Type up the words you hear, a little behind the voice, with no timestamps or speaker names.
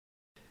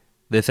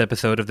This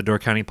episode of the Door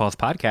County Pulse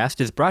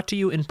podcast is brought to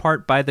you in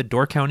part by the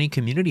Door County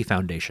Community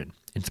Foundation,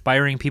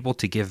 inspiring people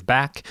to give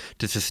back,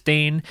 to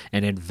sustain,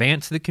 and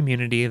advance the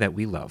community that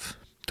we love.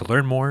 To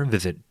learn more,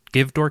 visit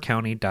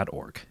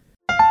givedoorcounty.org.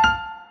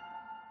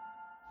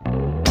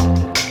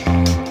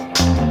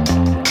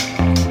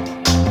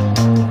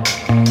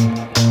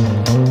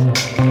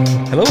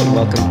 Hello and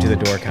welcome to the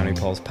Door County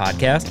Pulse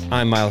podcast.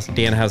 I'm Myles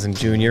Dannhausen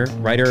Jr.,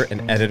 writer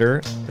and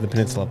editor for the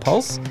Peninsula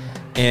Pulse.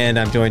 And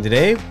I'm joined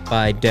today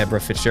by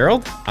Debra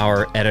Fitzgerald,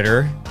 our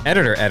editor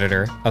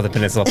of the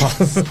Peninsula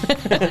Pulse.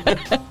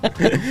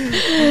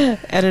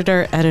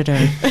 editor.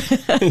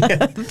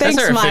 Yeah, Thanks, that's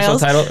our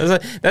Myles. official title.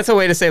 That's a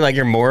way to say like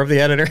you're more of the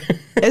editor.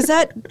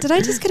 Did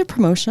I just get a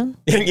promotion?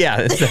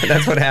 Yeah,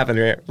 that's what happened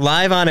right?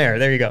 Live on air.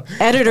 There you go.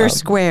 Editor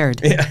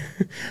squared. Yeah.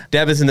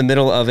 Deb is in the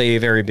middle of a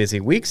very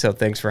busy week, so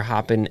thanks for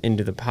hopping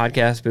into the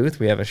podcast booth.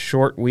 We have a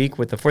short week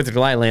with the 4th of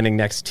July landing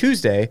next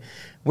Tuesday,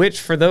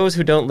 which for those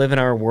who don't live in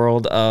our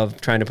world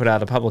of trying to put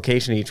out a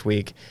publication each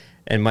week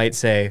and might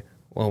say,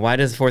 well, why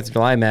does the 4th of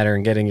July matter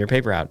in getting your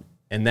paper out?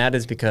 And that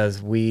is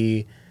because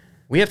we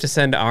have to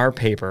send our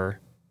paper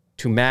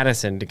to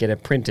Madison to get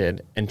it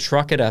printed and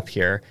truck it up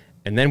here,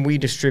 and then we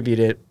distribute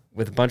it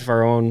with a bunch of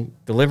our own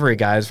delivery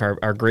guys,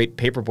 our great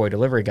paperboy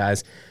delivery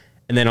guys.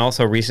 And then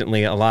also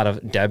recently, a lot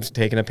of Deb's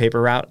taken a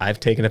paper route. I've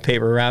taken a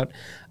paper route.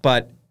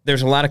 But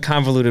there's a lot of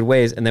convoluted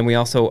ways. And then we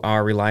also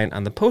are reliant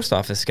on the post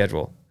office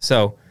schedule.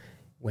 So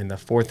when the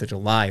 4th of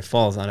July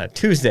falls on a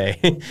Tuesday,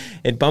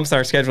 it bumps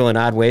our schedule in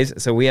odd ways.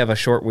 So we have a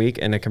short week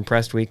and a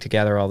compressed week to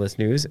gather all this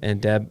news.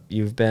 And Deb,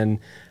 you've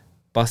been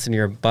busting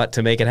your butt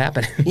to make it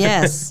happen.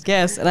 Yes.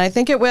 And I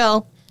think it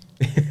will.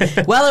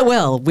 Well, it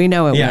will. We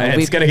know it will. Yeah,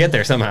 it's going to get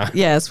there somehow.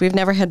 Yes, we've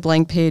never had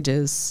blank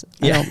pages,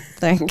 I don't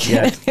think.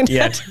 Yet.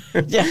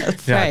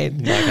 Yes, right.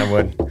 Knock on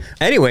wood.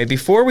 Anyway,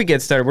 before we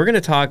get started, we're going to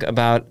talk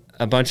about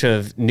a bunch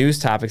of news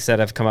topics that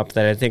have come up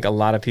that I think a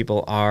lot of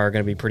people are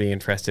going to be pretty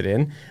interested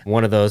in.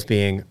 One of those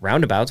being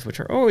roundabouts, which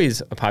are always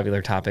a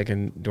popular topic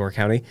in Door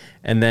County.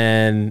 And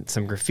then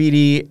some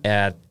graffiti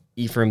at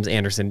Ephraim's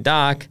Anderson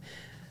Dock,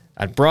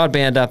 a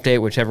broadband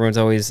update, which everyone's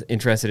always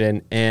interested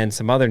in, and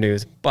some other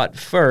news. But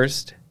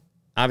first,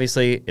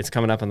 obviously, it's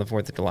coming up on the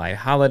 4th of July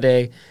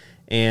holiday,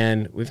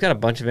 and we've got a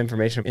bunch of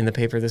information in the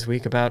paper this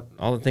week about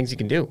all the things you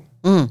can do.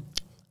 I'm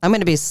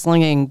going to be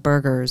slinging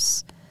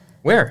burgers.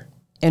 Where?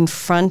 In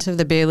front of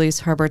the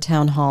Bailey's Harbor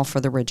Town Hall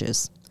for the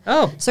Ridges.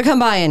 Oh. So come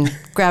by and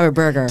grab a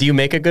burger. Do you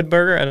make a good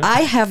burger?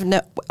 I have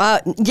no...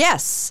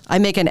 yes, I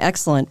make an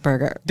excellent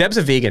burger. Deb's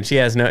a vegan.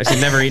 She's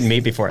never eaten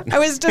meat before. I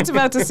was just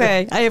about to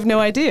say, I have no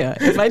idea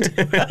if I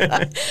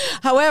do.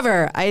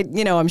 However,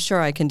 I'm sure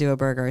I can do a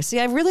burger.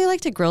 See, I really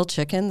like to grill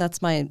chicken.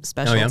 That's my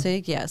specialty. Oh,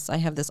 yeah? Yes, I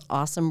have this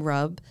awesome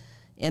rub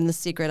in the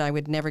secret I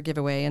would never give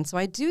away. And so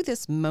I do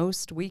this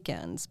most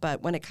weekends.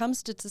 But when it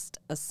comes to just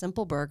a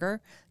simple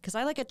burger, because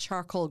I like a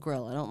charcoal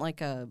grill. I don't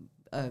like an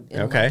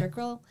electric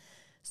grill.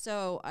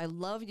 So I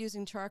love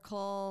using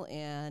charcoal,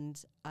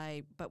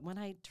 but when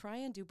I try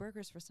and do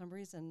burgers, for some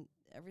reason,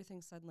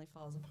 everything suddenly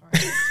falls apart.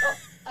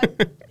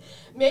 So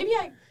maybe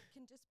I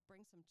can just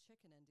bring some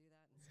chicken and do that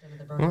instead of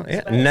the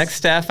burgers. Well, yeah. Next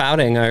staff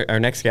outing, our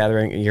next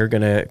gathering, you're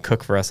going to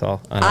cook for us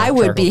all. I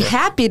would be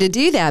happy to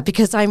do that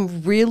because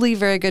I'm really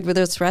very good with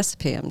this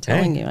recipe. I'm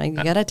telling you,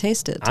 you got to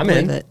taste it to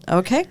believe it.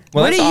 Okay.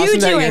 Well, what are you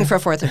doing for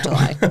 4th of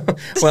July?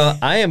 Well,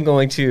 I am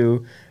going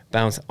to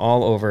bounce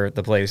all over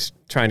the place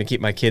trying to keep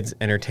my kids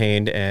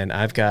entertained, and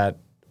I've got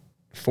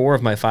 4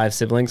 of my 5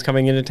 siblings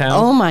coming into town.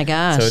 Oh my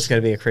gosh. So it's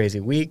going to be a crazy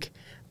week.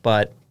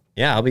 But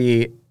yeah, I'll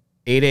be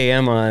 8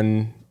 a.m.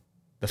 on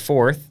the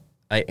 4th.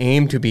 I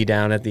aim to be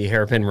down at the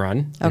Hairpin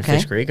Run in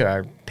Fish Creek.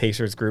 Our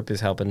Pacers group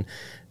is helping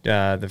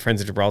the Friends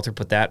of Gibraltar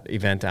put that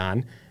event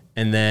on.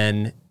 And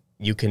then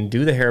you can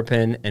do the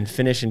hairpin and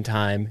finish in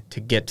time to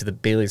get to the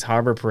Bailey's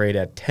Harbor Parade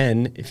at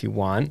 10 if you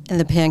want. And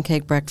the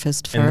pancake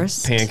breakfast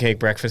first. And pancake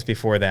breakfast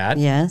before that.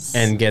 Yes.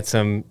 And get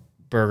some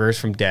burgers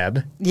from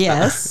Deb.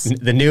 Yes.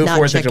 The new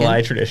 4th of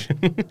July tradition.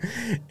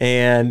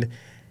 And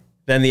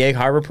then the Egg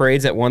Harbor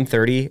Parade's at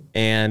 1:30.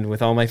 And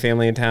with all my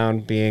family in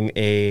town being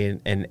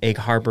an Egg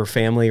Harbor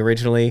family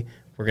originally,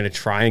 we're going to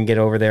try and get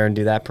over there and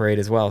do that parade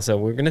as well. So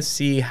we're going to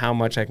see how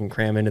much I can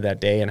cram into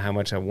that day and how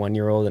much a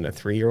 1-year-old and a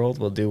 3-year-old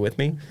will do with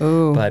me.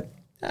 Ooh. But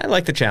I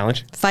like the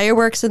challenge.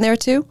 Fireworks in there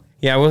too?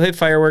 Yeah, we'll hit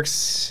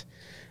fireworks.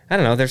 I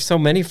don't know. There's so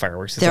many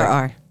fireworks. There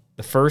are.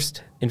 The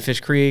 1st in Fish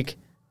Creek,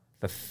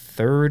 the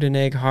 3rd in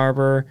Egg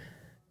Harbor,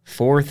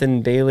 4th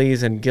in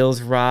Bailey's and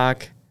Gills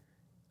Rock.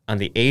 On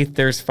the 8th,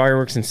 there's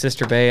fireworks in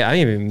Sister Bay. I'm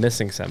even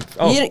missing some.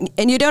 Oh.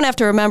 And you don't have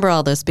to remember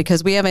all this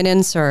because we have an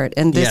insert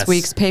in this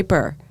week's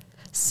paper.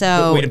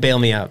 So way to bail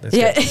me out. That's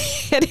yeah,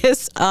 it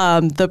is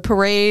the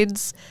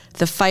parades,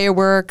 the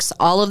fireworks,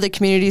 all of the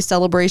community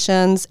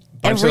celebrations.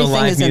 Bunch of the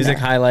live music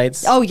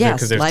highlights. Oh, yes.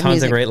 Because there's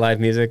tons of great live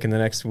music in the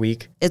next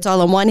week. It's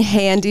all on one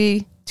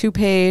handy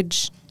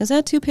 2-page. Is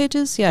that 2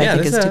 pages? Yeah, I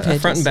think it's 2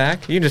 pages. Front and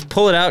back. You can just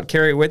pull it out,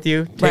 carry it with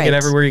you, take it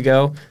everywhere you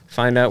go,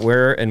 find out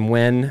where and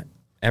when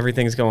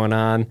everything's going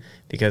on,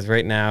 because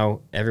right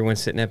now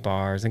everyone's sitting at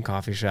bars and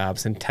coffee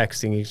shops and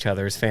texting each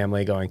other's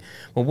family going,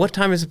 well, what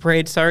time does the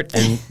parade start?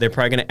 And they're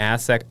probably going to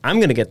ask that. I'm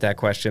going to get that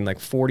question like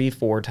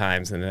 44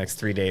 times in the next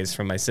 3 days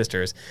from my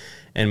sisters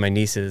and my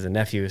nieces and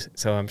nephews.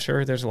 So I'm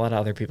sure there's a lot of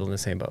other people in the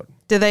same boat.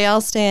 Do they all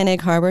stay in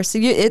Egg Harbor? So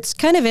it's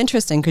kind of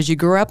interesting because you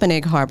grew up in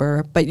Egg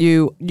Harbor, but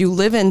you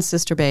live in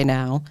Sister Bay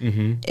now,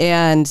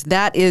 and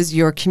that is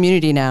your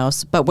community now.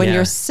 But when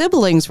your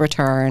siblings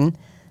return,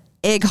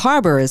 Egg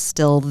Harbor is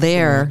still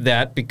there.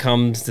 That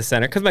becomes the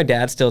center because my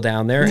dad's still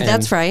down there.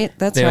 That's right.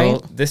 That's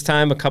right. This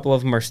time, a couple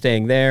of them are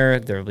staying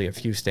there. There'll be a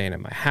few staying at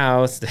my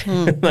house.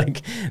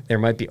 Like there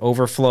might be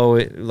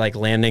overflow, like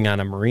landing on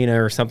a marina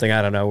or something.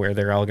 I don't know where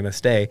they're all going to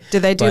stay. Do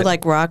they do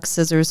like rock,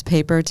 scissors,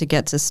 paper to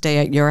get to stay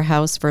at your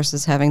house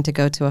versus having to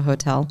go to a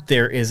hotel?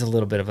 There is a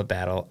little bit of a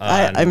battle.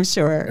 I'm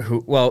sure.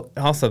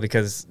 Also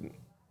because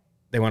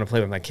they want to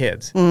play with my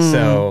kids.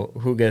 So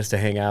who gets to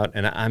hang out?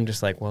 And I'm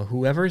just like, well,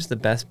 whoever's the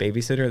best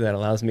babysitter that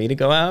allows me to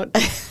go out,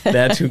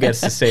 that's who gets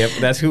to stay up.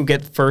 That's who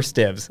gets first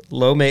dibs.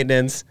 Low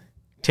maintenance,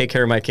 take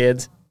care of my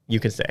kids,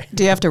 you can stay.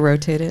 Do you have to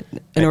rotate it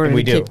in order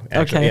we to do, keep?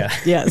 actually, okay.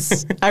 yeah.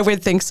 Yes. I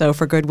would think so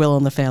for goodwill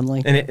in the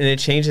family. And it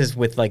changes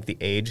with like the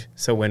age.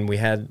 So when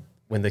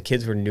the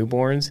kids were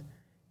newborns,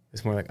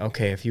 it's more like,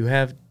 okay, if you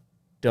have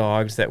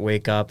dogs that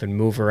wake up and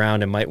move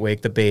around and might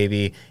wake the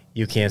baby,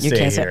 you can't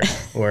stay here.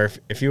 Or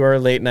if you are a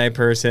late night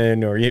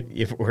person, or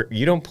if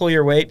you don't pull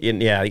your weight,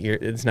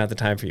 it's not the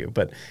time for you.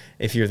 But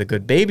if you're the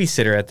good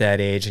babysitter at that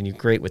age and you're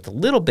great with the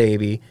little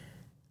baby,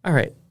 all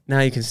right, now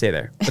you can stay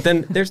there. But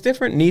then there's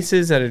different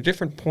nieces at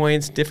different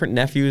points, different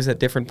nephews at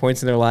different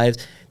points in their lives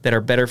that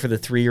are better for the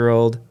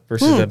 3-year-old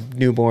versus a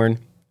newborn.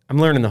 I'm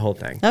learning the whole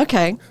thing.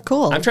 Okay,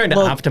 cool. I'm trying to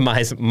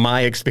optimize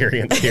my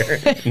experience here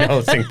in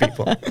hosting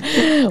people.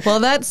 Well,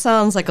 that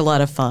sounds like a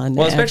lot of fun.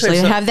 Well, especially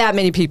to have that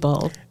many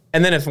people.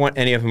 And then if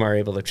any of them are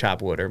able to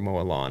chop wood or mow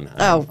a lawn,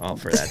 I'm all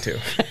for that too.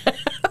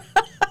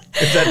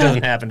 Because that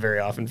doesn't happen very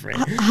often for me.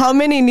 How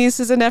many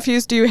nieces and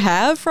nephews do you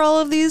have for all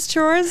of these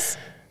chores?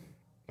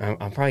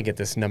 I'll probably get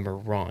this number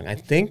wrong. I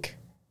think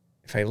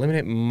if I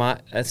eliminate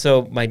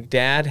my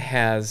dad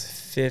has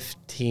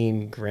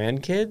 15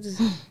 grandkids,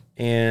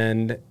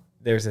 and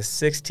there's a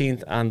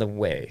 16th on the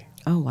way.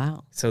 Oh,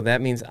 wow. So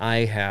that means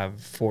I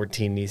have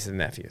 14 nieces and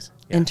nephews.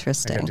 Yeah,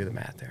 interesting. I got to do the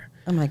math there.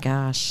 Oh, my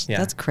gosh. Yeah.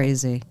 That's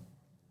crazy.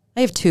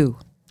 I have 2.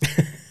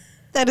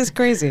 That is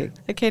crazy.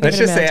 I can't Let's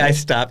even just imagine. say I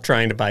stopped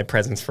trying to buy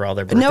presents for all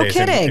their birthdays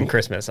and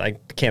Christmas. I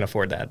can't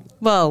afford that.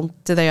 Well,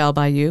 do they all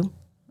buy you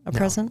a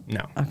present?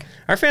 No. Okay.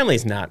 Our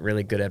family's not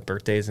really good at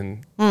birthdays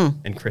and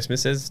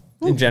Christmases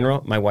in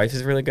general. My wife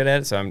is really good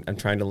at it, so I'm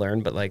trying to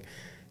learn. But like,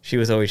 she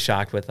was always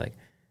shocked with like,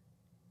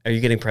 "Are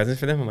you getting presents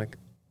for them?" I'm like,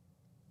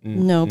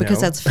 no,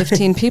 because that's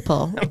 15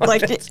 people.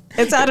 Like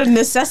it's out of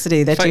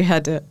necessity that you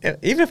had to.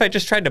 Even if I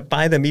just tried to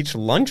buy them each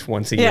lunch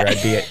once a year,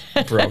 I'd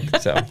be broke.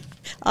 So.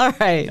 All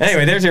right.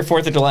 Anyway, there's your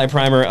 4th of July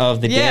primer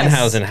of the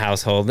Dannhausen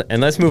household.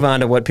 And let's move on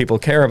to what people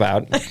care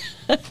about.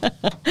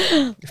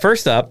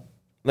 First up,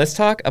 let's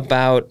talk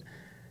about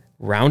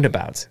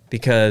roundabouts.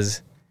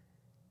 Because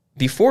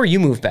before you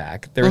moved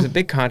back, there was a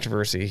big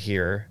controversy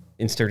here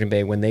in Sturgeon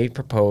Bay when they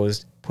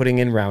proposed putting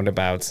in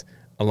roundabouts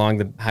along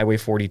the Highway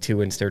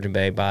 42 in Sturgeon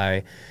Bay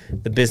by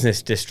the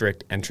business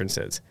district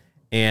entrances.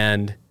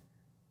 And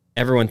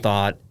everyone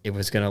thought it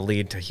was going to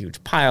lead to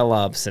huge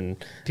pileups,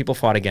 and people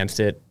fought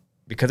against it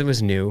because it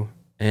was new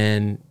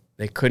and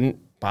they couldn't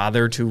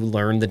bother to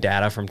learn the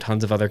data from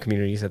tons of other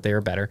communities that they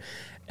were better.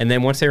 And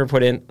then once they were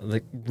put in,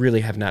 they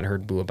really have not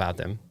heard boo about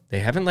them. They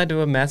haven't led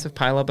to a massive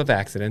pileup of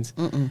accidents,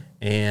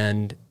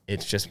 and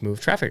it's just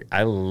moved traffic.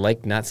 I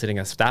like not sitting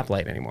at a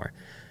stoplight anymore.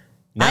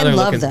 I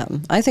love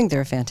them. I think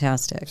they're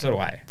fantastic. So do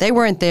I. They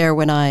weren't there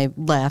when I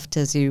left,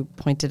 as you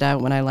pointed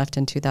out. When I left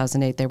in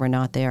 2008, they were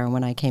not there. And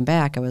when I came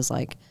back, I was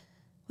like,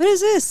 what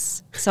is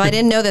this? So I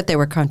didn't know that they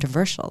were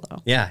controversial,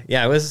 though. Yeah,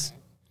 it was,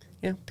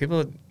 there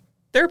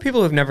are people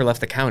who have never left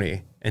the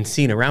county and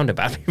seen a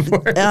roundabout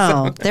before.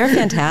 Oh, they're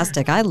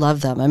fantastic. I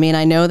love them. I mean,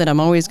 I know that I'm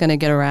always going to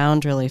get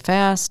around really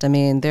fast. I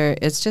mean, they're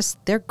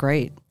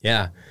great.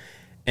 Yeah.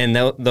 And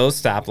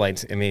those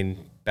stoplights, I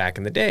mean, back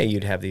in the day,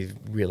 you'd have these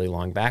really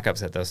long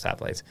backups at those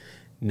stoplights.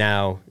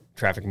 Now,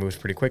 traffic moves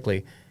pretty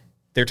quickly.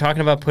 They're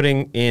talking about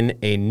putting in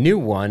a new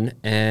one,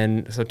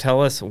 and so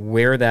tell us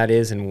where that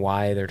is and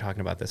why they're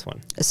talking about this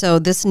one. So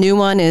this new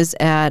one is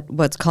at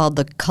what's called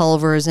the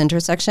Culver's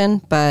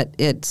intersection, but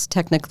it's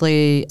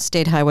technically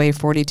State Highway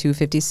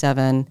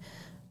 4257.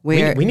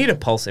 We need a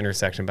pulse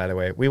intersection, by the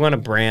way. We want to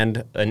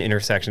brand an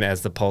intersection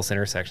as the pulse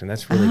intersection.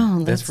 That's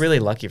really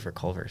lucky for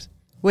Culver's.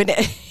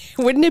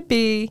 Wouldn't it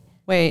be?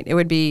 Wait, it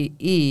would be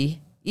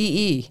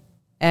E,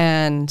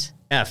 and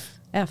F.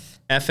 F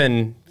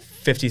and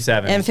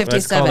 57. And 57.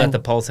 Let's call that the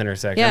pulse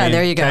intersection. Yeah,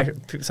 there you go.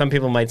 Some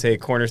people might say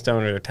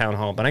Cornerstone or Town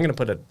Hall, but I'm going to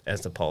put it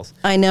as the pulse.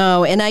 I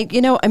know, and I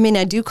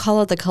do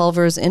call it the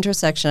Culver's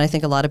intersection. I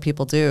think a lot of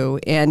people do,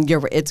 and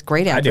it's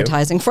great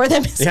advertising for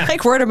them. It's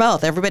like word of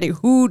mouth. Everybody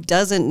who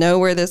doesn't know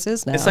where this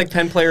is now. It's like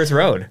Penn Players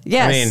Road.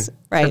 Yes. I mean,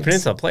 Right. For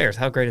Peninsula players,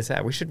 how great is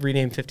that? We should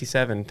rename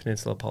 57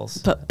 Peninsula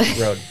Pulse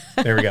Road.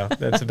 There we go.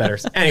 That's a better.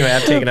 Anyway,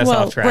 I've taken us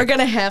off track. We're going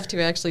to have to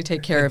actually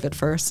take care of it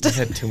first. I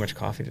had too much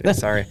coffee today.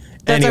 Sorry.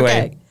 That's anyway,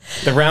 okay.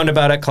 The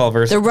roundabout at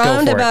Culver's. The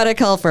roundabout at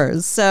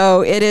Culver's.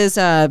 So it is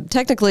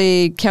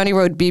technically County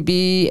Road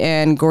BB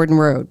and Gordon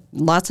Road.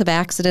 Lots of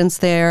accidents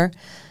there.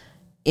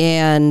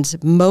 And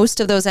most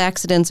of those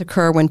accidents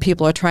occur when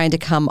people are trying to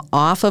come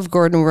off of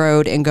Gordon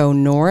Road and go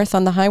north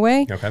on the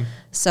highway. Okay.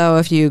 So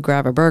if you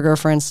grab a burger,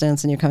 for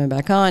instance, and you're coming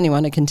back on, you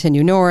want to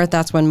continue north,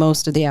 that's when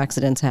most of the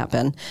accidents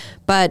happen.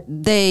 But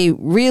the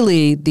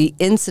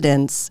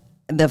incidents,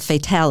 most of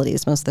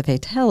the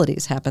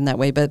fatalities happen that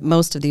way, but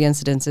most of the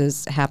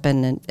incidences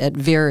happen at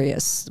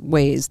various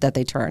ways that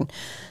they turn.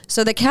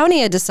 So the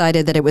county had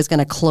decided that it was going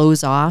to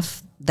close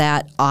off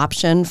that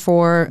option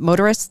for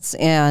motorists,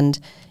 and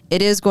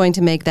it is going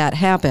to make that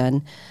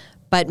happen.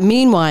 But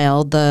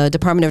meanwhile, the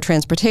Department of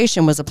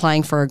Transportation was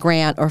applying for a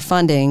grant or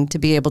funding to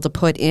be able to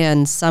put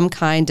in some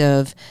kind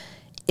of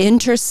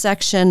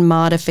intersection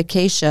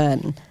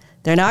modification.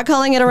 They're not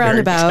calling it a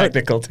roundabout. Very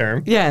technical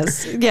term.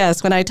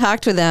 Yes. When I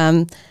talked to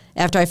them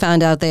after I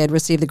found out they had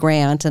received the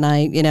grant, and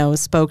I,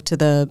 spoke to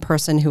the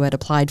person who had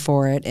applied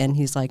for it, and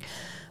he's like,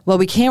 well,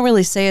 we can't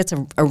really say it's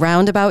a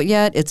roundabout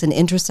yet. It's an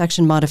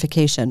intersection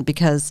modification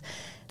because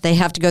they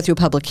have to go through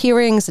public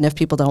hearings, and if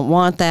people don't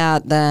want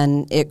that,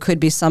 then it could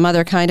be some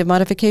other kind of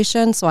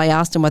modification. So I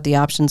asked him what the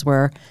options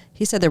were.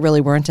 He said there really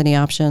weren't any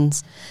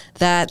options.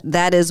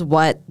 That is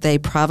what they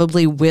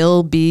probably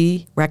will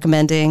be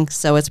recommending,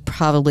 so it's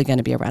probably going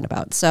to be a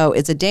roundabout. So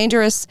it's a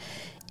dangerous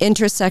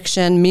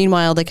intersection.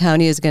 Meanwhile, the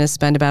county is going to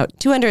spend about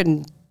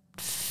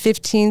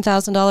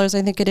 $215,000,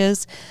 I think it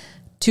is,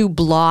 to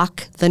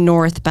block the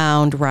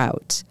northbound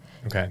route.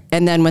 Okay.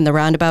 And then when the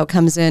roundabout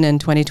comes in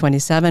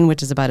 2027,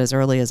 which is about as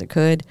early as it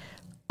could,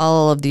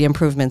 all of the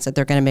improvements that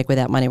they're going to make with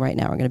that money right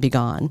now are going to be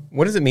gone.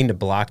 What does it mean to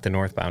block the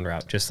northbound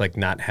route? Just like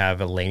not have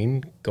a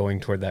lane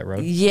going toward that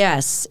road?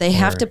 Yes, they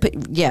have to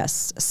put,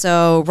 yes.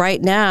 So right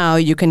now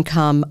you can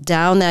come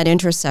down that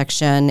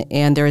intersection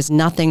and there is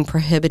nothing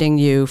prohibiting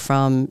you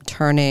from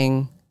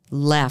turning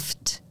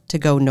left to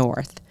go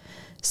north.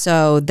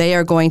 So they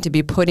are going to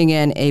be putting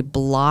in a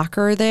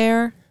blocker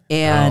there,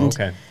 and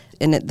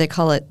they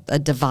call it a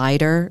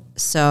divider.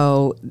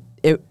 So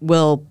it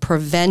will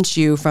prevent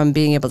you from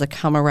being able to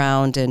come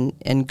around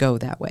and go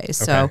that way.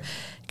 So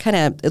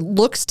it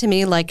looks to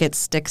me like it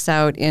sticks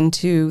out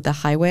into the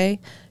highway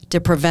to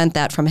prevent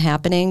that from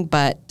happening,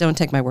 but don't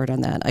take my word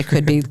on that. I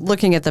could be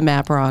looking at the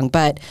map wrong,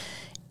 but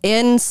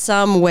in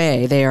some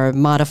way they are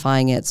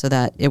modifying it so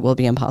that it will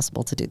be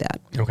impossible to do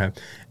that. Okay. And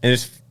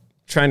just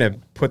trying to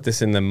put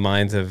this in the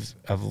minds of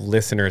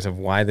listeners of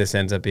why this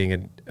ends up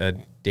being a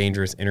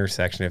dangerous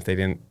intersection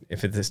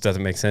if this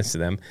doesn't make sense to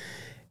them.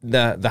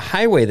 The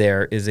highway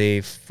there is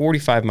a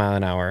 45 mile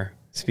an hour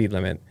speed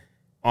limit.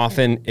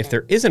 Often, if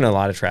there isn't a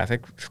lot of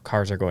traffic,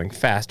 cars are going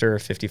faster,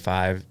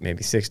 55,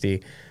 maybe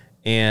 60.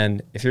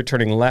 And if you're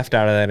turning left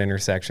out of that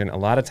intersection, a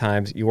lot of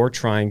times you're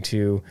trying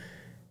to,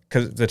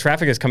 because the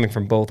traffic is coming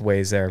from both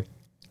ways there.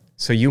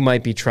 So you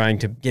might be trying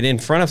to get in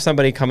front of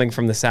somebody coming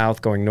from the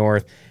south going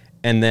north,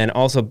 and then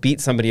also beat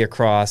somebody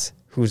across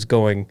who's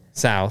going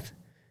south.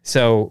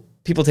 So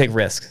people take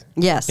risks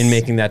in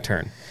making that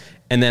turn.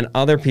 And then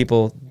other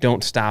people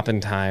don't stop in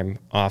time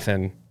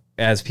often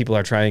as people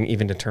are trying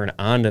even to turn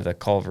onto the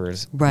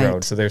Culver's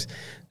road. So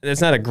it's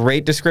not a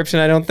great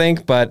description, I don't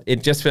think, but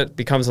it just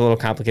becomes a little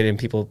complicated and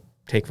people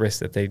take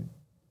risks that they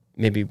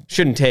maybe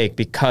shouldn't take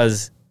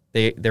because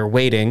they're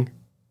waiting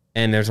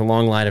and there's a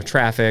long line of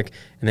traffic,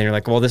 and then you're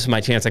like, well, this is my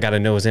chance. I got to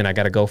nose in. I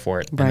got to go for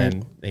it. Right.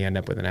 And then they end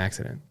up with an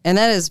accident. And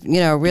that is,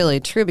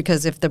 really true,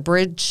 because if the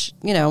bridge,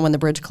 when the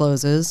bridge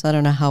closes, I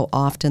don't know how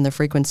often the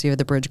frequency of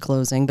the bridge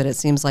closing, but it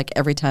seems like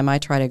every time I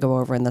try to go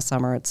over in the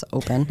summer, it's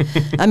open.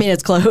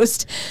 It's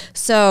closed.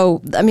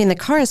 So, the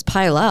cars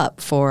pile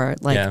up for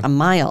a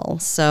mile.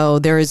 So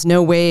there is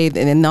no way,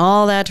 and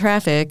all that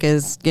traffic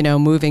is,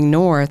 moving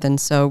north.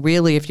 And so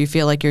really, if you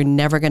feel like you're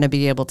never going to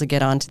be able to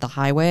get onto the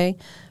highway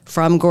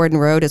from Gordon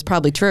Road, is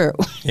probably true.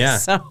 Yeah.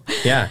 So.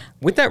 Yeah.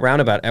 With that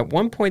roundabout, at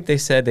one point they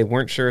said they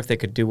weren't sure if they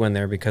could do one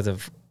there because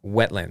of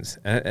wetlands.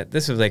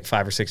 This was like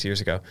 5 or 6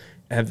 years ago.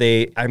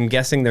 I'm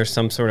guessing there's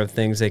some sort of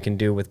things they can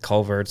do with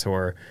culverts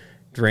or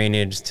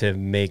drainage to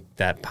make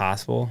that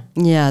possible.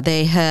 Yeah,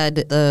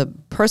 the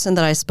person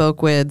that I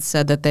spoke with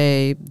said that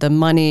the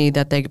money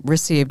that they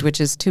received, which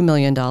is $2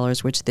 million,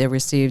 which they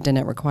received, and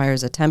it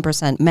requires a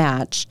 10%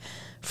 match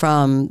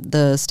from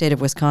the state of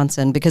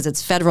Wisconsin because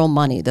it's federal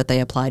money that they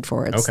applied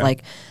for. It's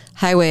like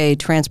highway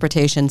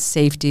transportation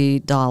safety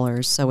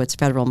dollars, so it's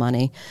federal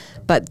money.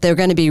 But they're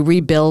going to be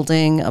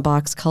rebuilding a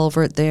box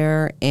culvert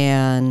there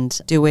and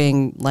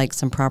doing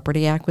some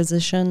property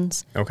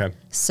acquisitions. Okay.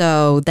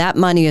 So that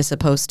money is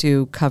supposed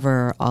to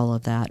cover all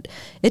of that.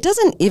 It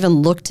doesn't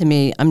even look to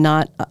me, I'm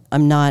not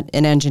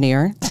an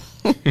engineer,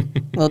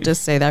 We'll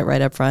just say that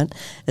right up front,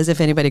 as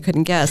if anybody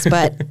couldn't guess.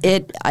 But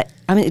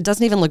I mean, it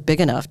doesn't even look big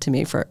enough to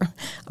me for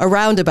a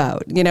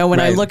roundabout. You know, when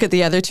I look at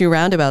the other two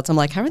roundabouts, I'm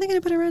like, how are they going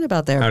to put a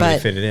roundabout there? How do they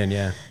fit it in?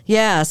 Yeah.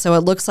 Yeah, so it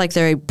looks like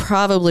they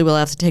probably will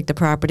have to take the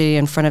property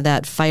in front of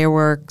that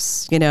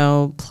fireworks,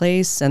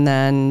 place, and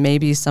then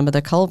maybe some of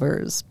the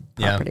Culver's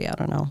property. I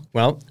don't know.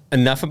 Well,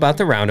 enough about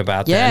the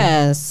roundabout then.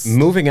 Yes.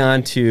 Moving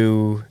on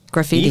to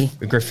Graffiti.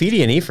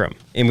 Graffiti and Ephraim.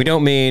 And we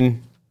don't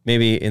mean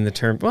maybe in the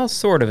term, well,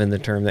 sort of in the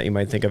term that you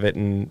might think of it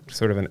in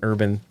sort of an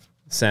urban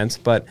sense,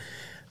 but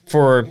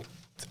for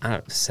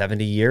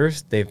 70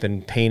 years, they've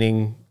been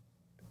painting.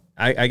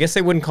 I guess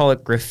they wouldn't call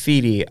it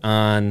graffiti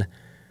on,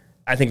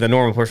 I think the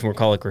normal person would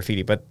call it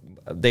graffiti, but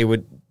they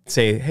would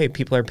say, hey,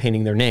 people are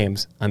painting their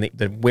names on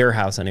the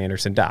warehouse on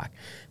Anderson Dock.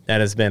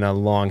 That has been a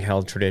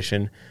long-held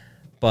tradition.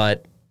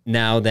 But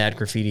now that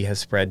graffiti has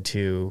spread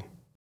to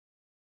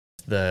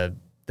the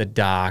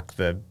dock,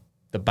 the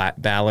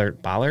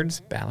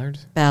bollards.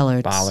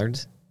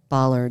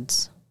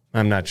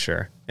 I'm not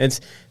sure.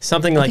 It's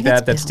something like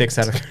that sticks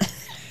out of.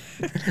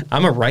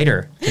 I'm a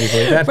writer. Can you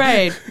believe that?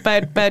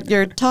 Right, but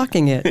you're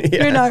talking it.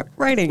 Yeah. You're not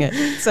writing it.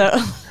 So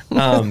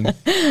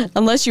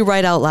unless you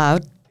write out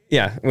loud.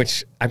 Yeah,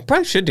 which I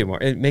probably should do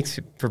more. It makes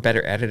for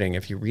better editing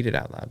if you read it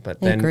out loud. But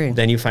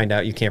then you find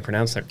out you can't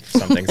pronounce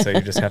something, so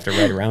you just have to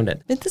write around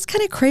it. It's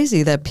kind of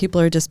crazy that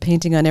people are just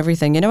painting on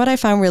everything. You know what I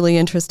found really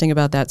interesting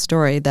about that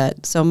story?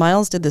 So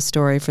Myles did this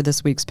story for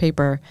this week's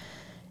paper.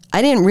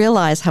 I didn't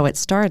realize how it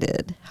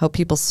started, how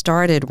people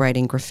started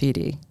writing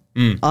graffiti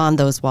on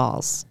those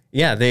walls.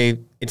 Yeah,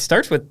 it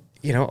starts with,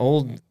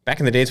 old, back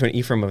in the days when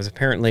Ephraim was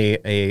apparently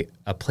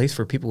a place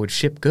where people would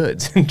ship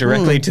goods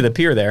directly to the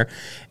pier there.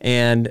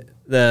 And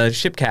the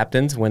ship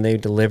captains, when they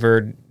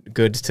delivered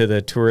goods to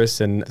the tourists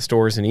and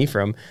stores in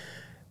Ephraim,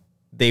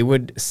 they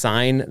would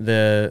sign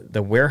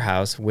the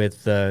warehouse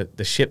with the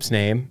ship's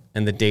name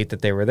and the date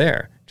that they were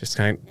there, just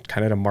kind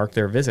of to mark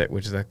their visit,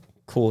 which is a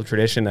cool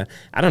tradition.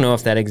 I don't know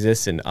if that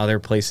exists in other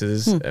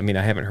places. I mean,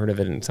 I haven't heard of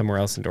it in somewhere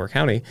else in Door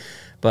County,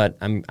 but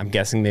I'm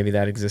guessing maybe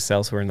that exists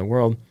elsewhere in the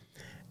world.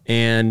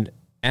 And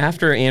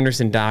after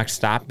Anderson Dock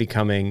stopped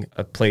becoming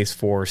a place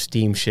for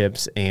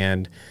steamships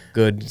and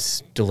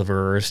goods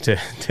deliverers to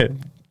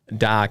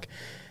dock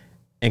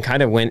and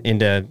kind of went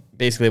into,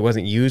 basically it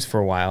wasn't used for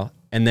a while.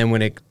 And then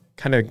when it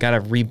kind of got a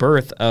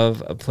rebirth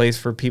of a place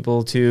for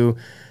people to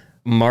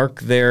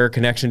mark their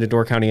connection to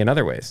Door County in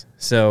other ways.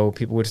 So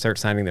people would start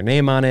signing their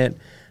name on it.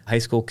 High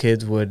school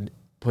kids would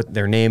put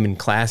their name and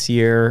class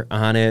year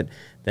on it.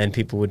 Then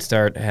people would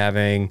start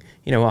having,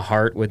 a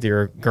heart with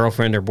your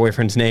girlfriend or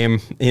boyfriend's name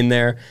in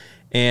there.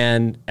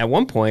 And at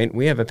one point,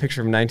 we have a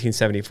picture from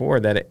 1974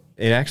 that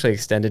it actually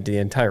extended to the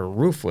entire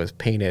roof was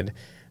painted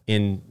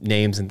in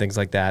names and things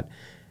like that.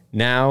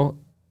 Now,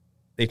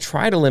 they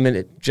try to limit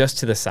it just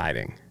to the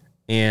siding.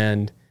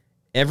 And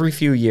every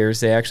few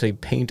years, they actually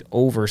paint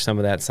over some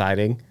of that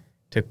siding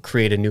to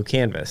create a new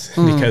canvas.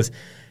 Because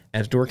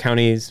as Door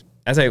County's,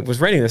 as I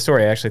was writing the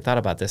story, I actually thought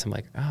about this. I'm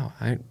like,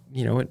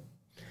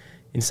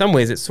 in some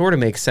ways, it sort of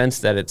makes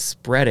sense that it's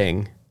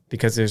spreading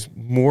because there's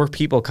more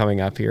people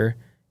coming up here.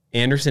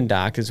 Anderson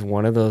Dock is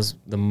one of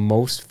the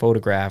most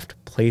photographed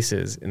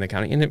places in the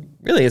county. And it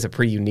really is a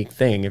pretty unique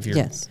thing if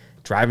you're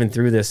driving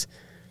through this.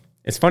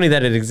 It's funny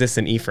that it exists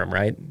in Ephraim,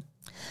 right?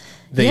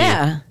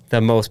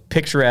 The most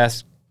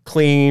picturesque,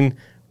 clean,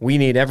 we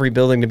need every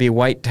building to be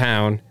white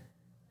town.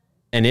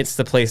 And it's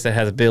the place that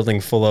has a building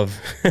full of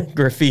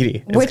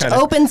graffiti. Which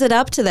opens it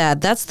up to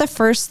that. That's the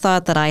first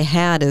thought that I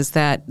had, is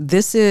that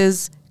this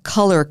is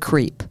color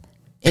creep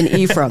in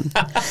Ephraim.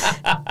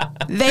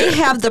 They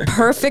have the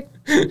perfect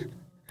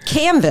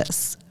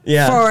canvas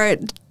for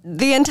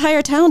the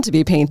entire town to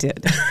be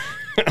painted.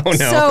 Oh,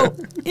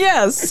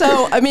 no.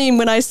 So, I mean,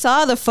 when I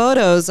saw the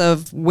photos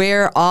of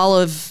where all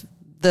of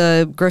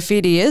the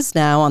graffiti is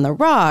now on the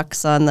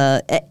rocks,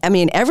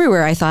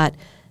 everywhere, I thought,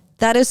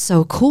 that is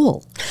so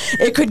cool.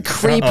 It could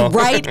creep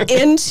right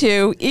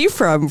into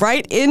Ephraim,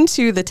 right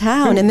into the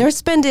town, and they're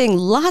spending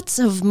lots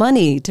of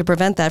money to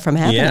prevent that from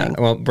happening. Yeah,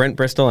 well, Brent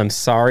Bristol, I'm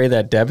sorry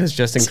that Deb has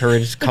just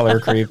encouraged color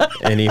creep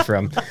in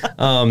Ephraim.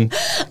 I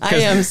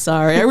am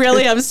sorry. I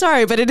really am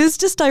sorry, but it is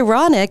just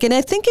ironic, and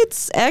I think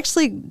it's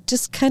actually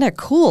just kind of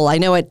cool. I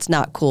know it's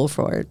not cool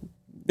for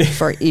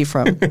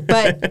Ephraim,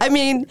 but I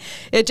mean,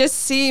 it just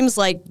seems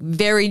like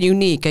very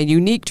unique, a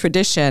unique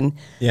tradition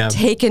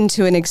taken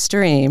to an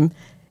extreme.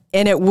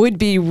 And it would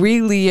be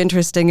really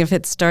interesting if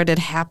it started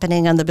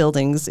happening on the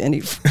buildings in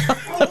Ephraim.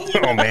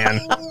 Oh,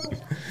 man.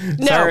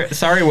 No.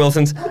 Sorry,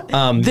 Wilsons.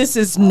 This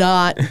is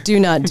not, do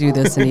not do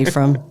this in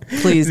Ephraim.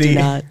 Please do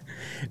not.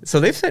 So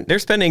they're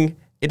spending,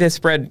 it has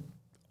spread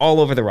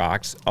all over the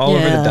rocks, all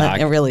over the dock.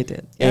 It really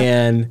did. Yeah.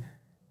 And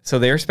so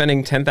they're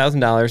spending up to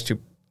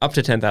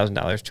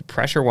 $10,000 to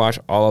pressure wash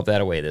all of that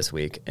away this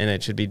week. And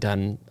it should be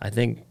done, I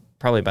think,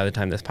 probably by the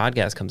time this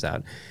podcast comes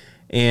out.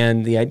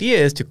 And the idea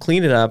is to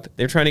clean it up.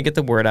 They're trying to get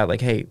the word out like,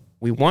 hey,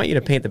 we want you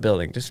to paint the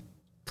building. Just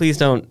please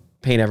don't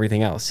paint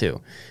everything else too.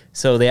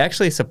 So they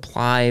actually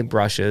supply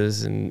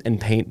brushes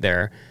and paint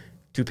there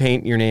to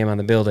paint your name on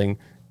the building.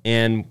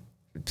 And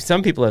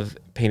some people have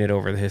painted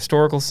over the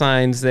historical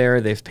signs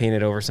there. They've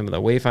painted over some of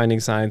the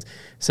wayfinding signs.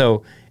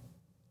 So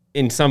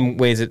in some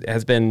ways it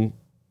has been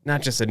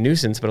not just a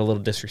nuisance, but a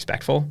little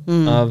disrespectful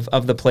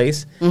of the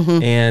place.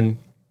 Mm-hmm. And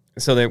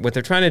so what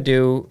they're trying to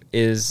do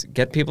is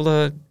get people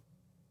to,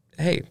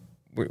 hey,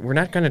 we're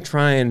not going to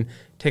try and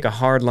take a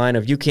hard line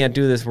of you can't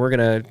do this, we're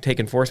going to take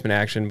enforcement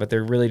action, but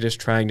they're really just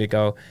trying to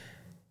go,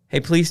 hey,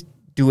 please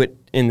do it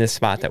in this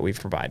spot that we've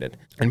provided.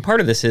 And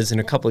part of this is in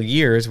a couple of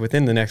years,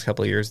 within the next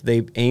couple of years,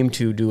 they aim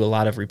to do a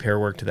lot of repair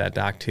work to that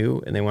dock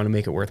too, and they want to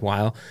make it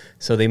worthwhile.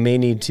 So they may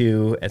need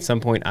to, at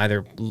some point,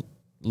 either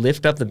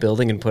lift up the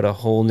building and put a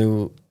whole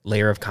new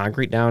layer of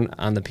concrete down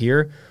on the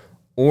pier,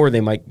 or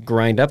they might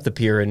grind up the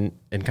pier and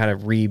kind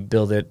of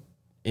rebuild it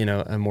in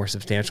a more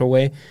substantial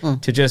way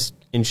to just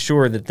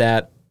ensure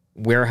that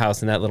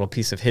warehouse and that little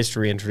piece of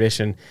history and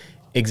tradition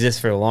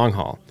exists for the long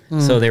haul.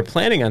 So they're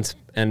planning on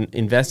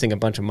investing a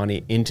bunch of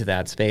money into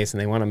that space,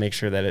 and they want to make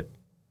sure that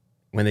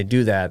when they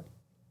do that,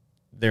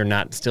 they're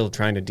not still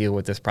trying to deal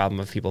with this problem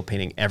of people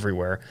painting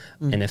everywhere.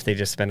 And if they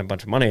just spend a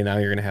bunch of money, now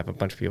you're going to have a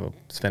bunch of people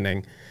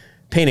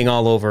painting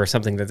all over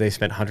something that they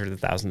spent hundreds of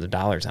thousands of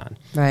dollars on.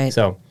 Right.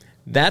 So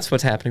that's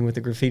what's happening with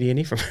the graffiti in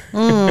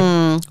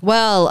Ephraim.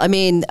 Well, I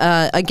mean,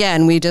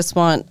 again, we just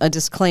want a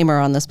disclaimer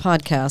on this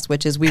podcast,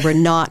 which is we were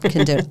not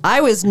I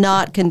was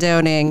not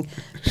condoning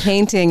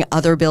painting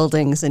other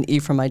buildings in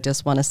Ephraim. I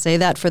just want to say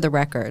that for the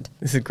record.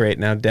 This is great.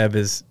 Now Deb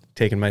is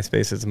taking my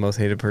space as the most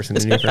hated person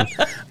in Ephraim.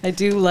 I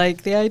do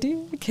like the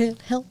idea. I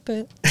can't help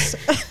it.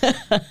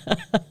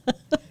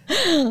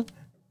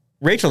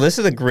 Rachel, this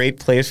is a great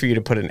place for you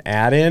to put an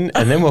ad in,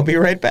 and then we'll be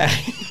right back.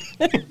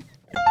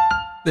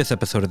 This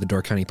episode of the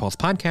Door County Pulse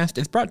podcast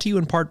is brought to you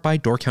in part by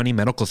Door County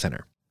Medical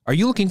Center. Are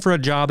you looking for a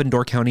job in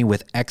Door County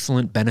with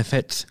excellent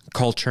benefits,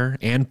 culture,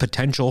 and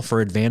potential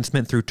for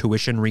advancement through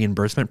tuition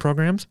reimbursement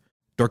programs?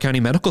 Door County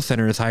Medical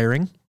Center is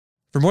hiring.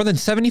 For more than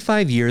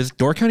 75 years,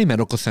 Door County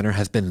Medical Center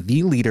has been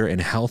the leader in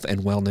health and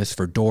wellness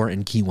for Door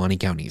and Kewaunee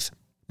counties.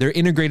 Their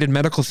integrated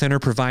medical center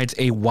provides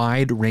a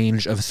wide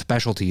range of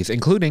specialties,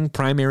 including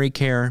primary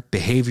care,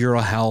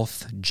 behavioral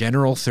health,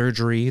 general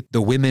surgery,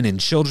 the Women and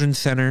Children's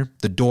Center,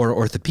 the Door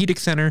Orthopedic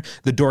Center,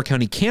 the Door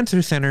County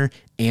Cancer Center,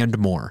 and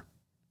more.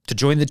 To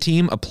join the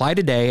team, apply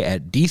today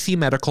at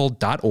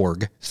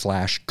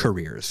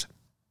dcmedical.org/careers.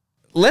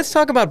 Let's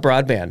talk about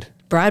broadband.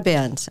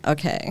 Broadband,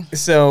 okay.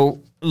 So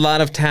a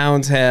lot of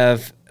towns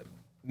have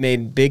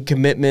made big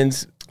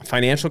commitments,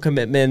 financial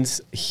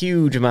commitments,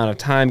 huge amount of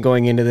time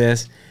going into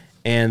this.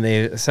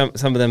 And some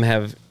of them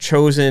have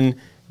chosen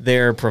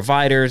their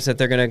providers that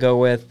they're going to go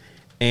with,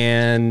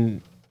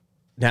 and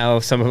now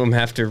some of them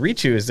have to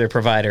re-choose their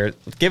provider.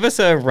 Give us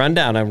a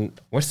rundown on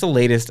what's the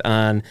latest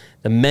on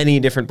the many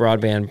different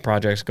broadband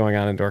projects going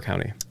on in Door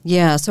County.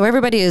 Yeah, so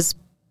everybody is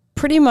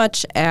pretty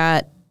much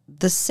at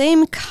the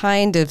same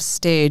kind of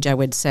stage, I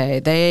would say.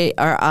 They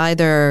are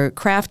either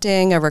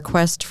crafting a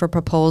request for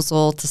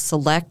proposal to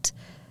select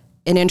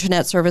an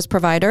internet service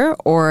provider,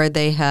 or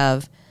they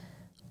have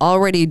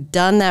already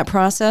done that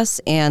process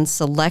and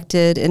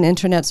selected an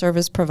internet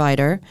service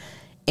provider,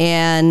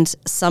 and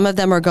some of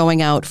them are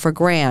going out for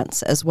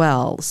grants as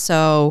well.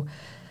 So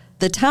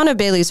the town of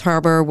Bailey's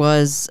Harbor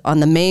was on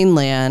the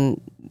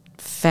mainland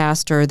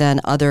faster than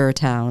other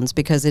towns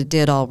because it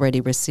did already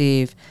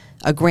receive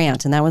a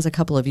grant, and that was a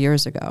couple of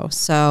years ago.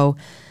 So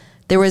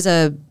there was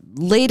a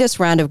latest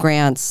round of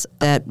grants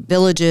that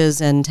villages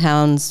and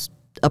towns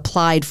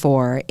applied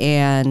for,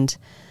 and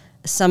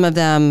some of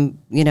them,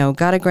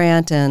 got a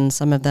grant, and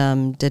some of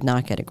them did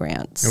not get a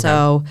grant. Okay.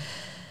 So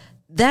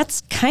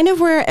that's kind of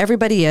where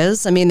everybody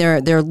is. I mean,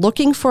 they're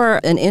looking for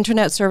an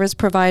internet service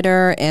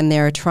provider, and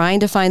they're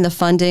trying to find the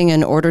funding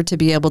in order to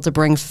be able to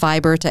bring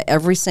fiber to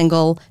every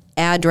single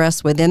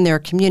address within their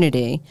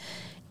community.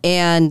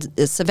 And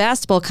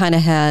Sevastopol kind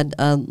of had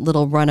a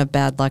little run of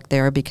bad luck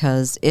there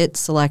because it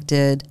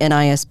selected an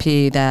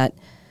ISP that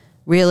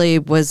really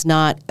was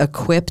not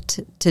equipped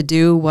to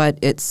do what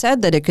it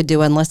said that it could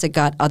do unless it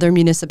got other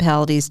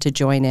municipalities to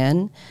join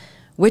in,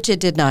 which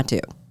it did not do.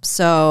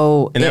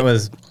 So, and that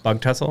was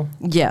Bug Tussle?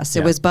 Yes,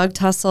 it was Bug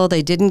Tussle.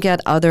 They didn't get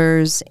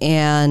others,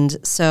 and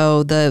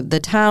so the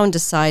town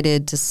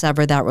decided to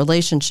sever that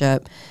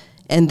relationship,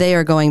 and they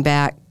are going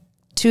back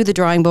to the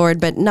drawing board,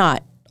 but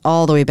not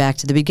all the way back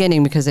to the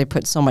beginning because they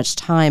put so much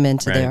time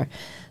into there.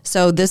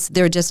 So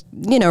they're just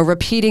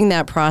repeating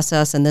that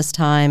process, and this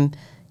time,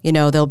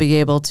 they'll be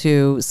able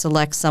to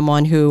select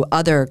someone who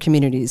other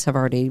communities have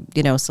already,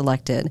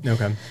 selected.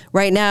 Okay.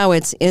 Right now,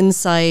 it's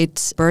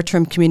Insight,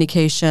 Bertram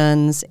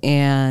Communications,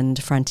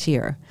 and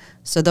Frontier.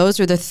 So those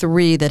are the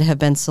three that have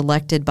been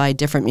selected by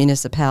different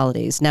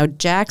municipalities. Now,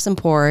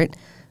 Jacksonport,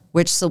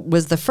 which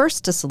was the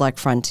first to select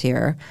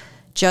Frontier,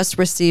 just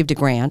received a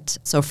grant.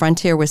 So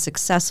Frontier was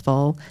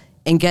successful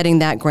in getting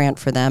that grant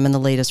for them in the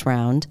latest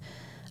round.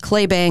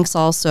 Clay Banks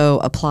also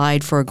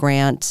applied for a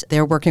grant.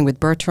 They're working with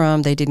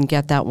Bertram. They didn't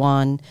get that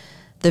one.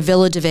 The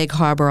Village of Egg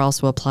Harbor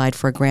also applied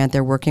for a grant.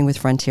 They're working with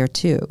Frontier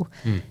too,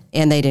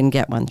 and they didn't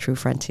get one through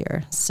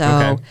Frontier.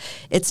 So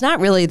it's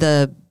not really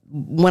the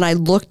when I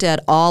looked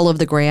at all of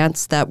the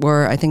grants that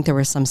were, I think there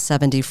were some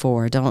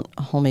 74. Don't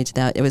hold me to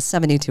that. It was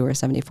 72 or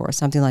 74,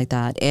 something like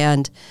that.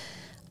 And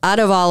out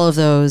of all of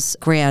those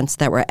grants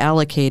that were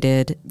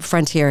allocated,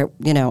 Frontier,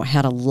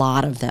 had a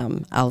lot of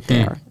them out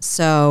there.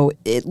 So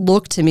it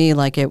looked to me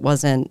like it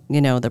wasn't,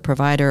 the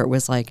provider. It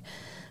was like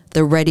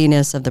the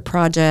readiness of the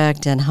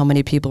project and how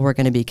many people were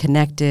going to be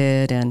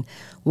connected. And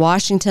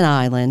Washington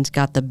Island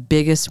got the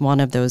biggest one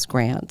of those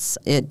grants.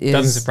 It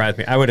doesn't surprise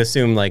me. I would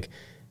assume, like,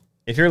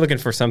 if you're looking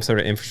for some sort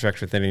of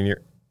infrastructure thing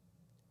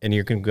and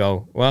you can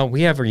go, well,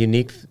 we have a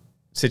unique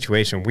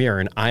situation. We are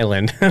an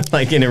island,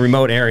 like in a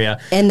remote area.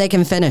 And they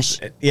can finish.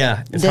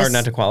 Yeah, it's hard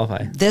not to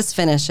qualify. This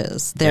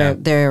finishes.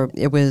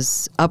 It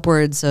was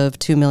upwards of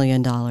 $2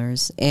 million.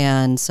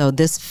 And so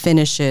this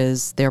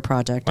finishes their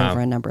project over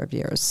a number of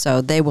years.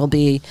 So they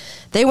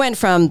went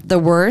from the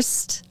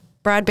worst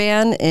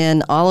broadband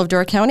in all of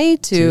Door County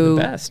to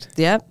the best.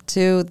 Yep,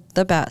 to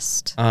the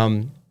best.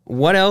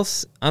 What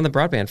else on the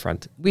broadband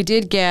front? We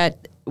did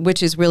get,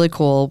 which is really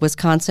cool,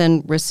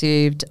 Wisconsin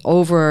received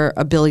over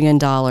 $1 billion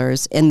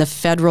in the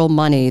federal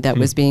money that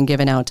was being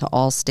given out to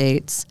all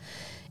states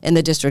in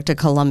the District of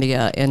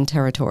Columbia and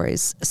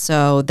territories.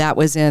 So that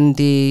was in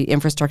the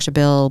infrastructure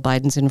bill,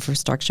 Biden's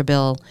infrastructure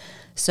bill.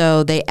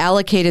 So they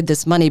allocated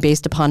this money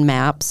based upon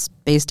maps,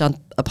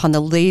 upon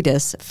the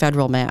latest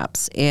federal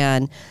maps.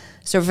 And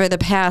so for the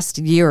past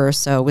year or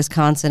so,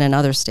 Wisconsin and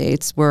other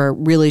states were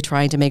really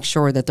trying to make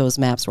sure that those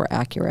maps were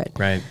accurate.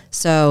 Right.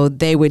 So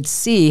they would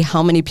see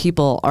how many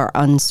people are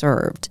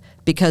unserved,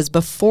 because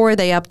before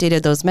they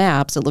updated those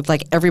maps, it looked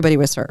like everybody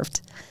was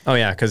served. Oh,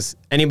 yeah, because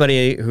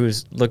anybody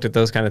who's looked at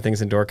those kind of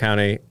things in Door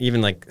County,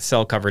 even like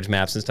cell coverage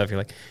maps and stuff, you're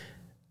like,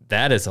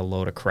 that is a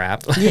load of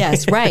crap.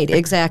 Yes, right,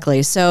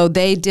 exactly. So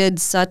they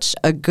did such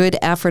a good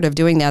effort of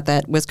doing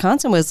that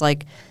Wisconsin was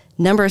like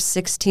number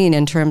 16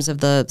 in terms of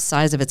the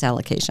size of its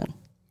allocation.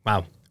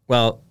 Wow.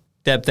 Well,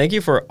 Deb, thank you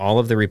for all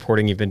of the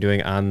reporting you've been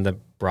doing on the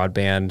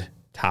broadband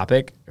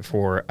topic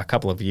for a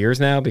couple of years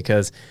now,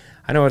 because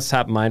I know it's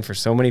top of mind for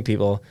so many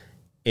people.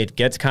 It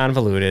gets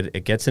convoluted.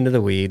 It gets into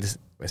the weeds,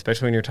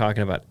 especially when you're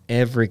talking about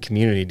every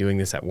community doing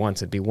this at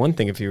once. It'd be one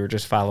thing if you were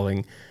just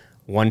following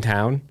one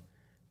town,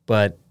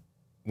 but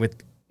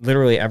with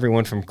literally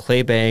everyone from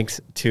Claybanks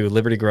to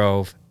Liberty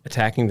Grove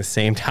attacking the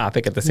same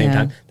topic at the same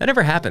time, that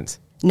never happens.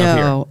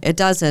 No, it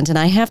doesn't. And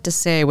I have to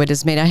say,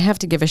 I have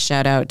to give a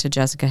shout out to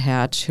Jessica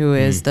Hatch, who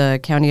is the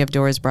County of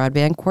Doors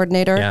broadband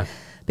coordinator,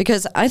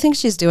 because I think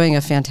she's doing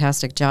a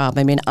fantastic job.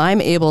 I mean,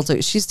 I'm able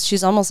to,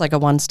 she's almost like a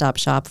one-stop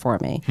shop for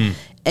me.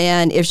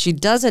 And if she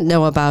doesn't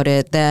know about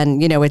it, then,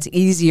 it's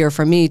easier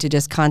for me to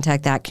just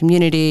contact that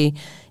community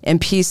and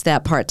piece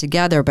that part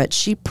together. But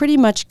she pretty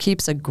much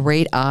keeps a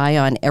great eye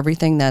on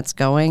everything that's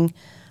going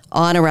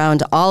on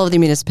around all of the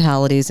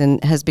municipalities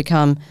and has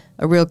become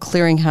a real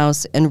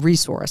clearinghouse and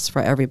resource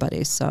for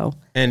everybody. So,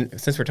 and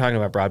since we're talking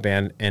about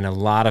broadband, and a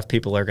lot of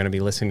people are going to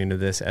be listening to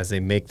this as they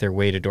make their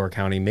way to Door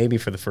County, maybe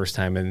for the first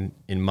time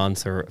in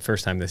months or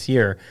first time this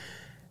year,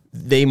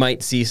 they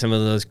might see some of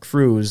those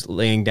crews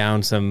laying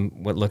down some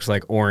what looks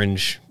like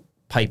orange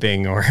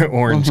piping or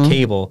orange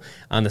cable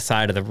on the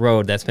side of the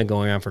road. That's been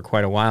going on for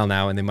quite a while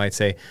now, and they might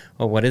say,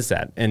 "Oh, what is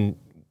that?" And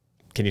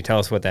can you tell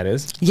us what that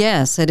is?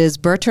 Yes, it is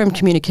Bertram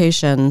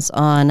Communications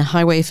on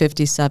Highway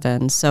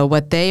 57. So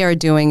what they are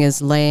doing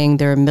is laying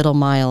their middle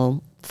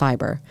mile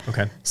fiber.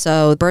 Okay.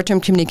 So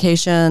Bertram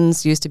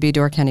Communications used to be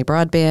Door County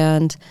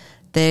Broadband.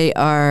 They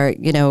are,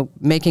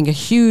 making a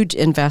huge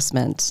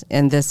investment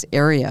in this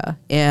area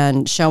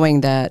and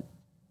showing that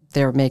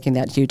they're making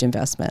that huge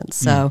investment.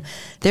 So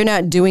they're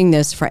not doing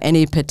this for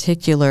any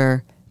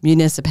particular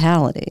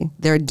municipality.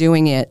 They're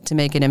doing it to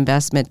make an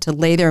investment to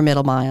lay their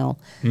middle mile.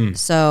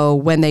 So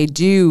when they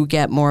do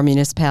get more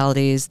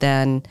municipalities,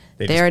 then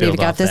they already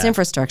got this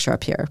infrastructure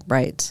up here,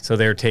 right? So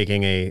they're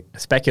taking a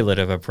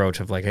speculative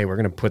approach of like, hey, we're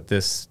going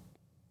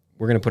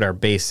to put our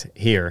base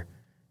here,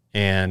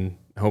 and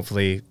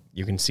hopefully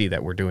you can see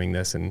that we're doing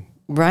this, and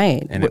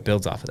right, and it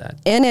builds off of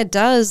that. And it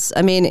does.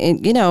 I mean,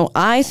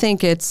 I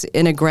think it's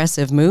an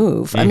aggressive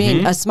move. I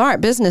mean, a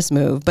smart business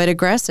move, but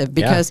aggressive,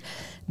 because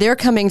they're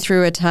coming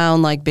through a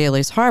town like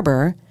Bailey's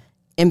Harbor,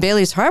 and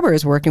Bailey's Harbor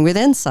is working with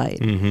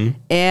Insight.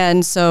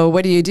 And so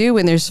what do you do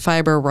when there's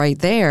fiber right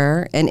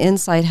there, and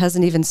Insight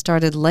hasn't even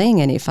started laying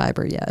any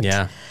fiber yet?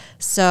 Yeah.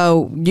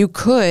 So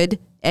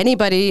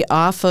anybody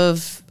off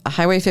of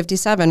Highway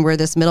 57 where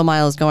this middle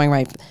mile is going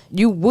right,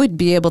 you would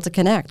be able to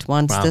connect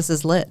once this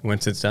is lit.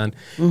 Once it's done.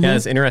 Yeah,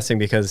 it's interesting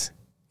because,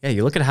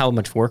 you look at how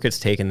much work it's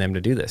taken them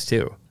to do this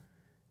too.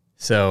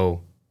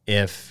 So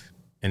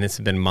and it's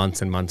been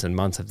months and months and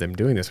months of them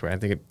doing this, where I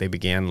think they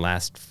began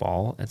last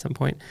fall at some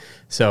point.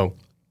 So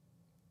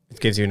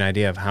it gives you an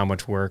idea of how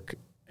much work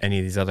any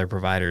of these other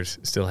providers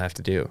still have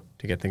to do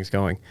to get things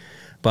going.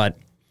 But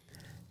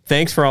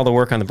thanks for all the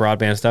work on the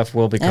broadband stuff.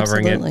 We'll be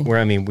covering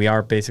it. We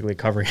are basically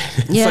covering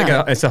it.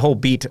 It's a whole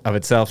beat of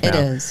itself now. It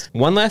is.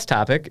 One last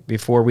topic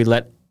before we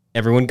let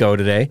everyone go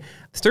today.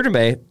 Sturgeon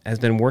Bay has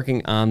been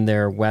working on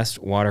their west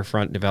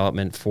waterfront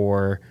development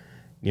for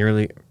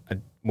nearly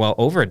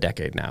over a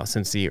decade now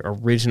since the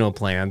original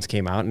plans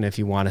came out. And if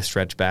you want to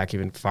stretch back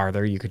even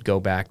farther, you could go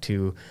back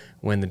to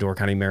when the Door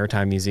County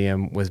Maritime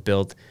Museum was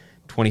built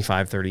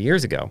 25, 30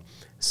 years ago.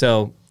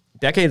 So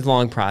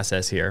decades-long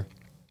process here.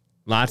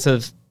 Lots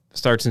of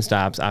starts and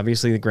stops.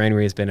 Obviously, the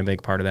granary has been a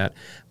big part of that.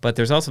 But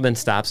there's also been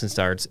stops and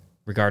starts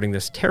regarding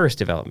this terrace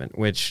development,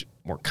 which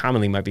more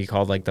commonly might be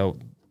called like the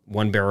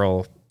One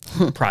Barrel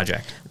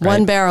project. Right?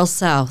 One Barrel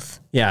South.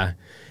 Yeah.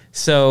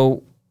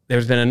 So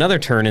there's been another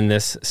turn in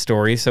this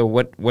story. So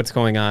what's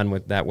going on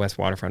with that West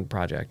Waterfront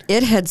project?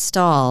 It had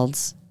stalled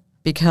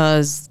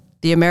because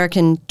the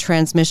American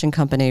Transmission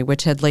Company,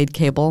 which had laid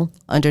cable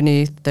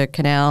underneath the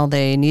canal,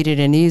 they needed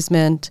an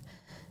easement,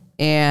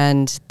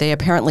 and they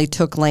apparently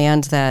took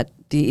land that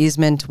the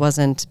easement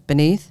wasn't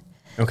beneath.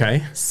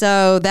 Okay.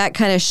 So that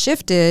kind of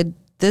shifted.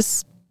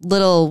 This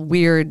little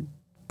weird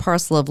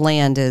parcel of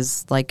land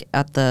is like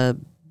at the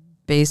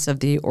base of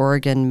the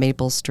Oregon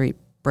Maple Street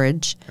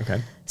Bridge.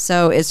 Okay.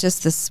 So it's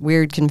just this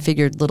weird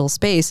configured little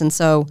space. And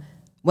so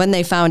when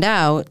they found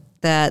out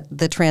that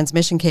the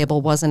transmission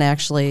cable wasn't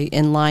actually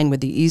in line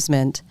with the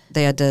easement,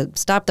 they had to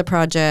stop the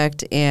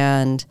project.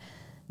 And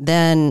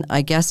then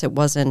I guess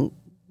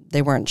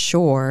they weren't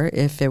sure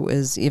if it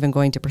was even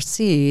going to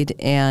proceed.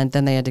 And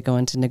then they had to go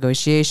into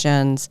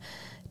negotiations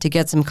to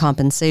get some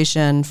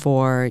compensation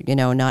for,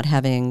 not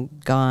having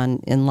gone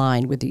in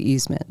line with the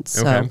easement.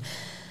 Okay.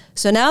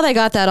 So now they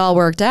got that all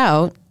worked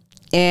out.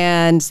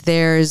 And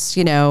there's,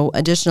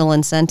 additional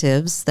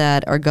incentives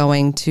that are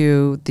going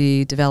to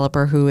the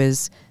developer, who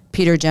is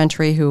Peter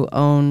Gentry, who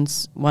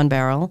owns One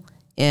Barrel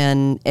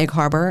in Egg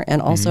Harbor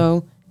and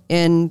also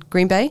in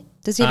Green Bay.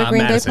 Does he have a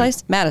Green Bay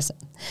place? Madison.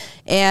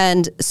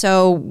 And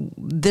so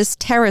this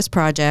terrace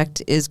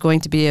project is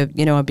going to be a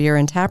beer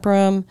and tap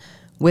room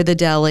with a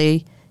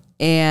deli,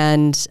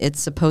 and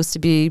it's supposed to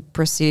be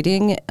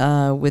proceeding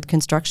with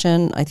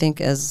construction, I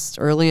think, as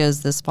early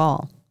as this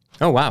fall.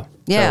 Oh, wow.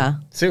 Yeah.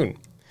 So soon.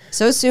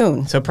 So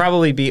soon. So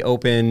probably be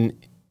open,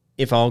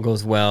 if all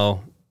goes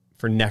well,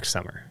 for next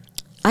summer.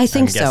 I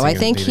think so. I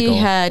think he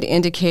had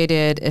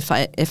indicated, if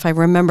I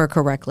remember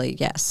correctly,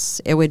 yes,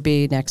 it would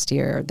be next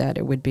year that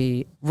it would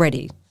be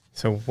ready.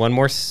 So one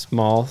more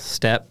small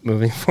step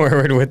moving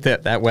forward with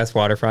that West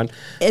Waterfront.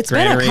 It's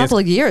been a couple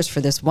of years for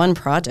this one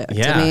project.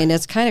 Yeah. I mean,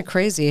 it's kind of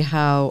crazy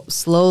how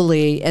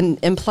slowly, and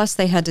plus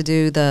they had to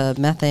do the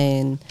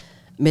methane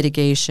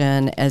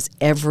mitigation, as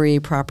every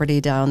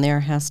property down there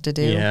has to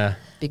do. Yeah.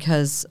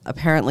 Because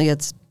apparently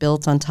it's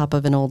built on top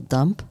of an old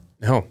dump.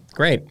 Oh,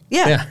 great.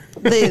 Yeah.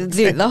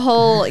 The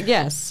whole,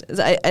 yes.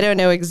 I don't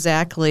know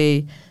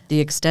exactly the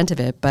extent of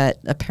it, but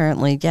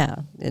apparently, yeah,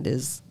 it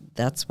is.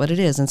 That's what it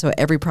is. And so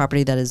every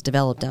property that is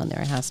developed down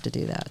there has to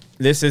do that.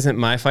 This isn't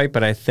my fight,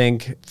 but I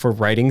think for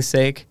writing's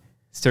sake,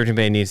 Sturgeon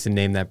Bay needs to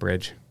name that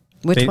bridge.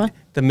 Which one?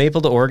 The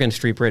Maple to Oregon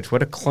Street Bridge.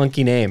 What a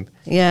clunky name.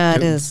 Yeah,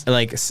 it is.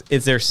 Like,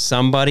 is there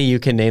somebody you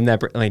can name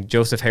that, like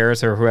Joseph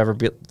Harris or whoever,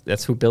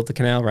 that's who built the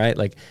canal, right?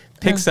 Like,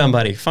 pick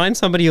somebody. Find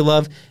somebody you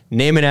love,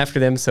 name it after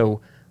them, so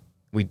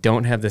we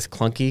don't have this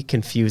clunky,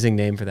 confusing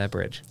name for that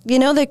bridge.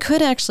 They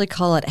could actually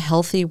call it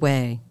Healthy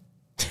Way.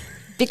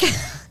 Because,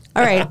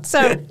 all right,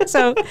 so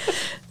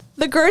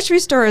the grocery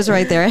store is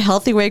right there, a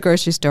Healthy Way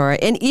grocery store.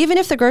 And even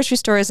if the grocery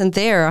store isn't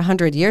there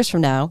 100 years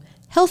from now,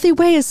 Healthy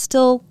Way is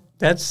still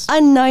a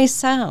nice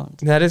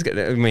sound. That is good.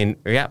 I mean,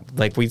 yeah,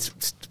 like we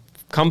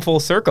come full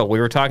circle. We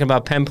were talking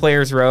about Penn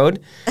Players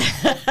Road,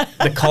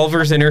 the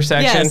Culver's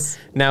intersection. Yes.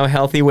 Now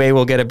Healthy Way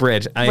will get a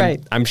bridge. Right.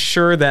 I'm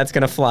sure that's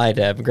going to fly,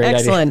 Deb. Great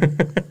Excellent.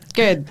 idea.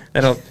 Good.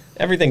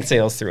 Everything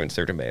sails through in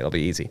Sturgeon Bay. It'll be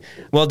easy.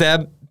 Well,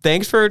 Deb,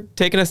 thanks for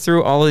taking us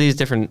through all of these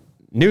different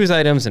news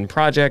items and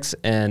projects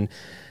and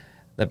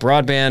the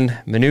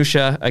broadband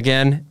minutia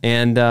again.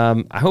 And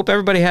I hope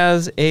everybody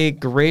has a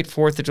great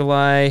 4th of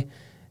July.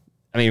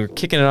 I mean, we're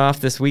kicking it off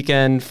this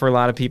weekend for a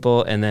lot of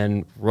people and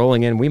then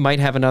rolling in. We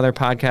might have another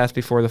podcast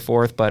before the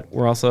 4th, but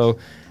we're also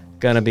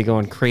going to be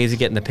going crazy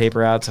getting the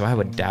paper out, so I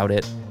would doubt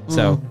it.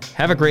 So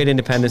have a great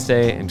Independence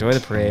Day. Enjoy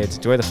the parades.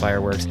 Enjoy the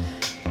fireworks.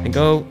 And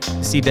go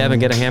see Deb and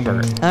get a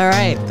hamburger. All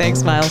right.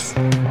 Thanks, Myles.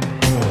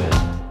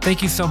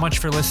 Thank you so much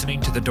for listening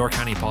to the Door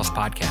County Pulse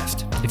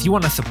podcast. If you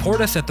want to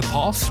support us at the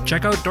Pulse,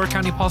 check out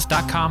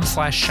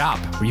doorcountypulse.com/shop,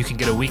 where you can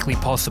get a weekly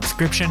Pulse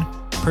subscription,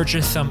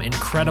 purchase some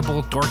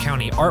incredible Door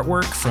County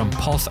artwork from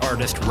Pulse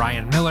artist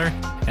Ryan Miller,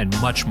 and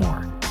much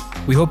more.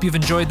 We hope you've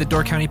enjoyed the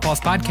Door County Pulse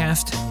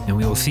podcast, and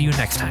we will see you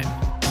next time.